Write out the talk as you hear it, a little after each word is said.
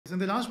In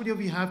the last video,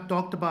 we have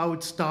talked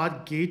about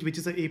Stargate, which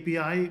is an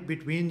API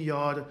between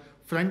your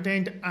front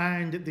end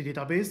and the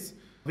database,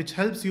 which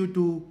helps you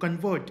to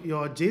convert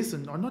your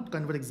JSON, or not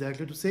convert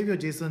exactly, to save your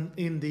JSON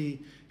in the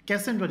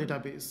Cassandra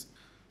database.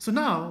 So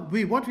now,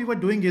 what we were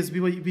doing is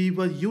we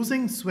were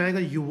using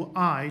Swagger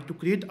UI to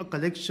create a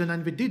collection,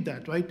 and we did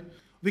that, right?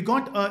 We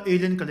got an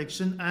alien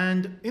collection,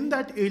 and in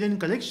that alien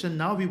collection,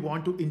 now we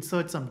want to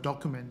insert some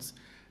documents.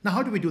 Now,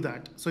 how do we do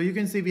that? So you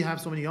can see we have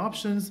so many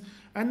options,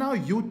 and now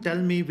you tell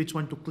me which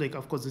one to click.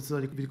 Of course, this is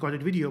a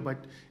recorded video,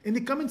 but in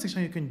the comment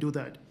section, you can do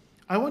that.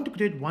 I want to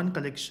create one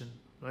collection,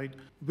 right?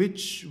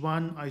 Which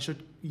one I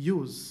should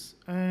use?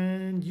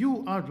 And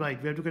you are right,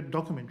 we have to get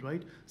document,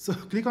 right? So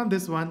click on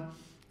this one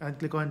and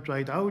click on try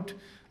it out.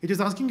 It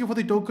is asking you for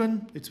the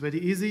token. It's very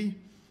easy.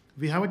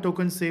 We have a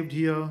token saved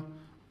here.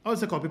 Oh,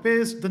 it's a copy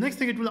paste. The next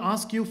thing it will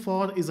ask you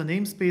for is a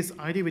namespace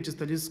ID, which is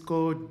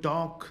Telusko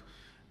doc.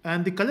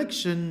 And the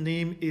collection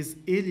name is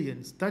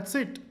aliens. That's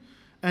it.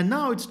 And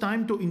now it's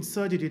time to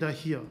insert the data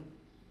here.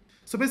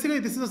 So basically,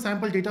 this is a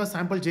sample data,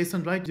 sample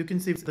JSON, right? You can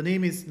see the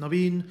name is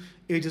Naveen,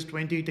 age is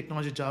 20,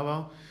 technology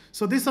Java.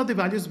 So these are the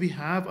values we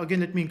have. Again,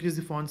 let me increase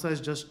the font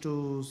size just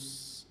to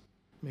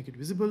make it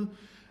visible.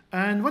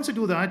 And once you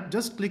do that,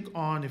 just click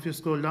on, if you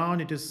scroll down,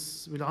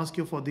 will ask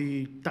you for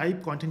the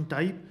type, content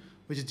type,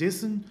 which is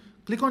JSON.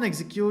 Click on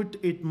execute.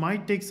 It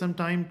might take some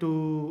time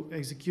to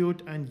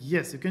execute. And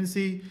yes, you can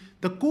see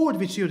the code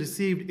which you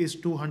received is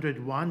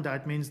 201.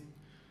 That means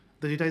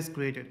the data is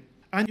created.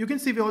 And you can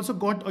see we also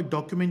got a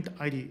document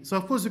ID. So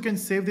of course you can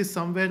save this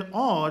somewhere,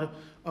 or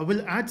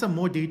we'll add some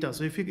more data.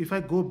 So if I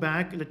go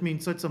back, let me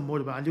insert some more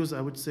values.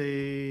 I would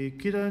say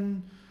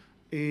Kiran,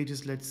 age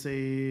is, let's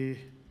say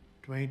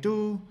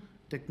 22,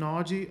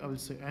 technology, I will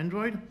say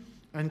Android,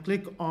 and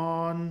click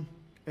on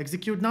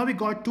execute. Now we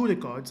got two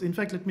records. In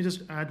fact, let me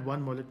just add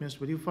one more. Let me just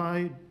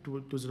verify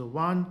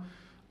 201.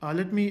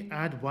 Let me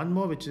add one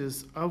more, which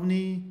is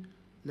Avni.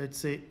 Let's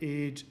say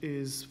age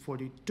is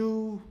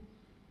 42.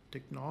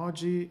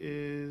 Technology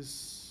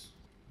is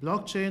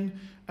blockchain.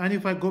 And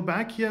if I go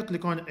back here,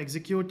 click on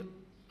execute,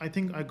 I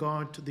think I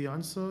got the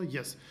answer.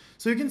 Yes.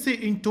 So you can see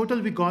in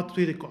total, we got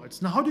 3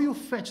 records. Now, how do you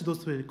fetch those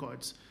 3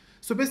 records?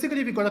 So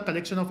basically, we got a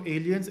collection of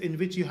aliens in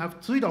which you have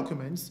 3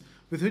 documents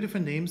with 3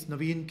 different names,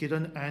 Naveen,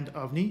 Kiran, and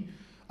Avni.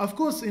 Of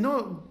course,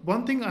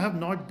 one thing I have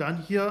not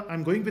done here,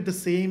 I'm going with the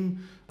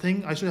same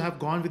thing. I should have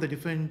gone with a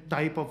different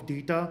type of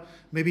data.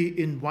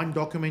 Maybe in one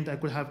document, I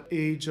could have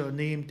age,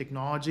 name,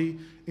 technology.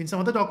 In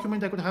some other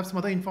document, I could have some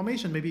other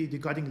information, maybe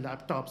regarding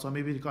laptops, or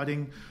maybe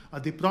regarding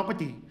the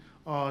property,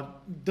 or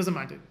doesn't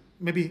matter,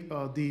 maybe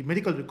the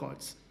medical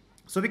records.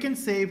 So we can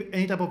save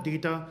any type of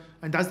data,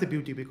 and that's the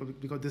beauty,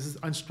 because this is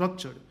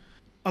unstructured.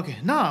 Okay,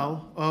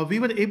 now we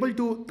were able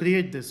to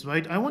create this,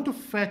 right? I want to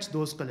fetch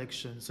those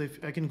collections. So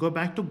if I can go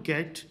back to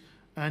get,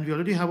 and we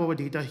already have our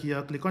data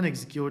here, click on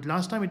execute.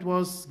 Last time it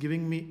was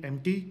giving me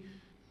empty.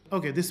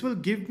 Okay, this will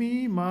give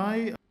me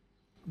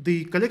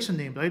the collection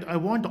name, right? I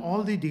want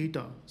all the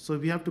data. So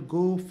we have to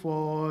go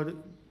for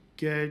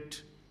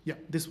get,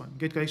 this one,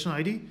 get collection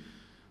ID.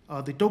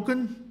 The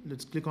token,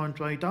 let's click on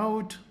try it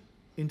out.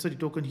 Insert the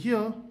token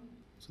here.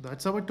 So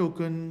that's our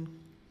token,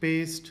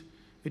 paste.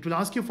 It will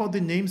ask you for the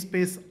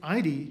namespace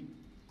ID.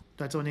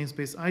 That's our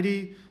namespace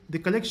ID. The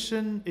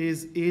collection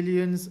is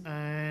aliens,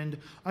 and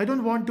I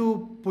don't want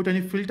to put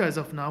any filter as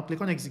of now. Click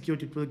on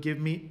execute. It will give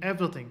me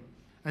everything.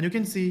 And you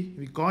can see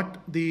we got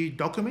the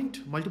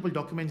document, multiple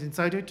documents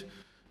inside it,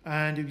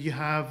 and we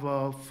have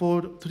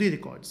 3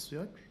 records,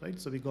 yeah,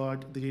 right? So we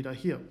got the data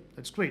here.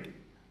 That's great.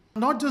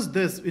 Not just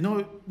this,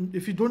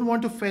 if you don't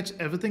want to fetch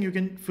everything, you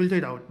can filter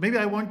it out. Maybe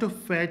I want to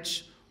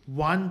fetch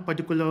one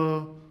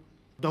particular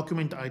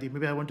document ID.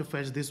 Maybe I want to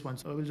fetch this one.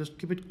 So I will just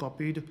keep it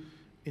copied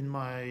in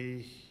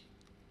my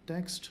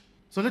text.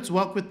 So let's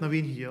work with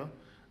Naveen here.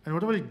 And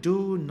what I will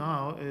do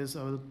now is,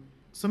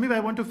 so maybe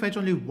I want to fetch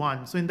only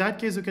one. So in that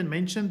case, you can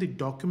mention the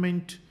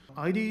document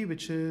ID,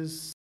 which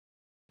is,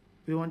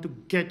 we want to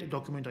get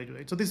document ID,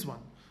 right? So this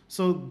one.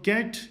 So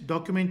get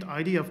document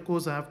ID, of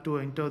course, I have to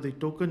enter the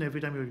token every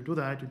time you do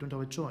that. You don't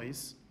have a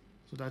choice.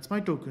 So that's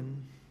my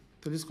token.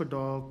 Telusko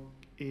doc,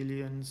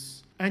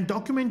 aliens. And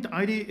document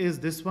ID is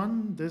this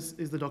one. This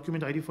is the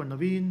document ID for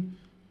Naveen.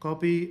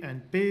 Copy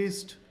and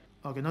paste.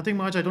 Okay, nothing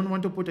much. I don't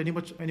want to put any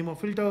more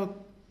filter.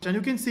 And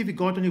you can see we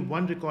got only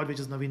one record, which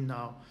is Naveen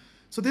now.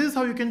 So this is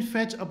how you can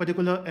fetch a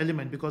particular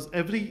element, because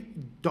every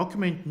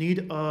document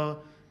need a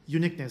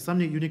uniqueness, some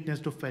uniqueness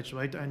to fetch,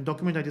 right? And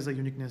document ID is a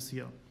uniqueness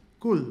here.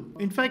 Cool.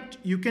 In fact,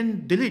 you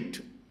can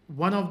delete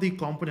one of the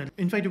components.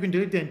 In fact, you can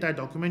delete the entire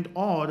document,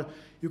 or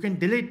you can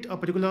delete a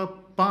particular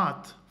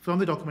path from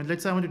the document.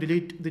 Let's say I want to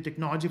delete the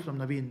technology from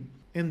Naveen.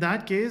 In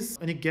that case,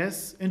 any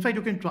guess? In fact,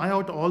 you can try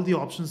out all the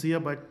options here,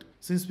 but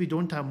since we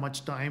don't have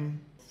much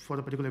time for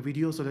a particular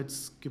video, so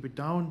let's keep it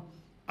down.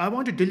 I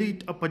want to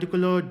delete a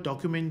particular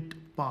document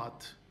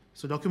path.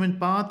 So document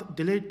path,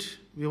 delete.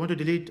 We want to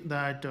delete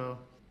that,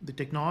 the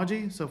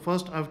technology. So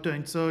first I have to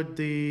insert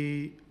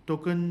the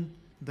token,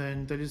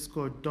 then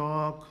Telusko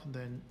doc,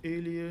 then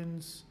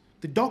aliens,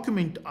 The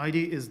document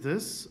ID is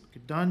this.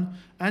 Okay, done.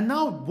 And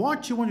now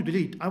what you want to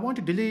delete? I want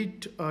to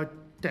delete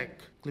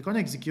tech. Click on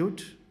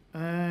execute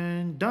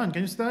and done.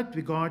 Can you see that?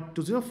 We got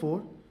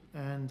 204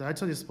 and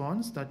that's a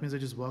response. That means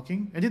it is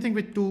working. Anything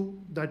with 2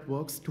 that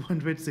works,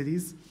 200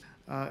 series.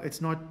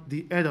 It's not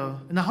the error.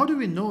 Now, how do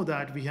we know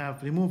that we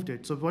have removed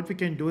it? So what we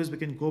can do is we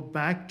can go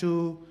back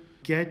to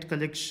get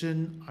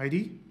collection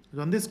ID,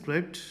 run this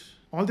script.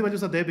 All the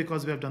values are there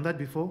because we have done that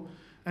before.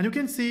 And you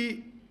can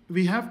see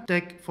we have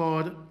tech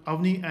for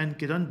Avni and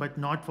Kiran, but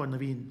not for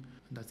Naveen.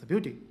 That's the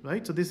beauty,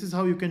 right? So this is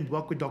how you can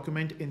work with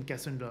document in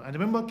Cassandra. And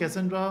remember,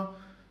 Cassandra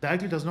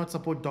directly does not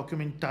support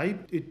document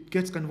type. It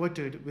gets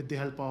converted with the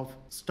help of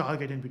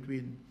Stargate in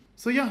between.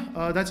 So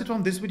yeah, that's it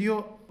from this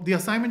video. The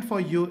assignment for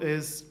you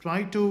is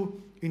try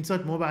to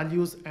insert more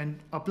values and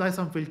apply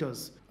some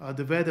filters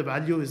where the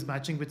value is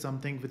matching with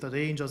something, with a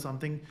range or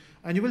something.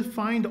 And you will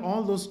find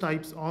all those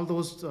types, all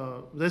those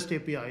REST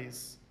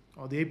APIs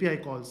or the API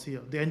calls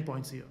here, the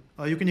endpoints here.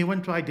 You can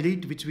even try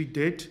delete, which we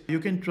did. You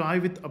can try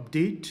with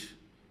update,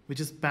 which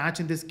is patch.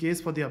 In this case,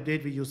 for the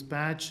update, we use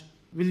patch.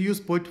 We'll use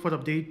put for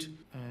update.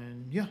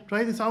 And yeah,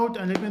 try this out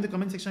and let me know in the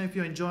comment section if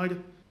you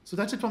enjoyed. So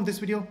that's it from this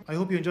video. I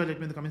hope you enjoyed. Let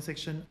me know in the comment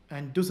section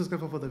and do subscribe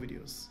for further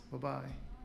videos. Bye-bye.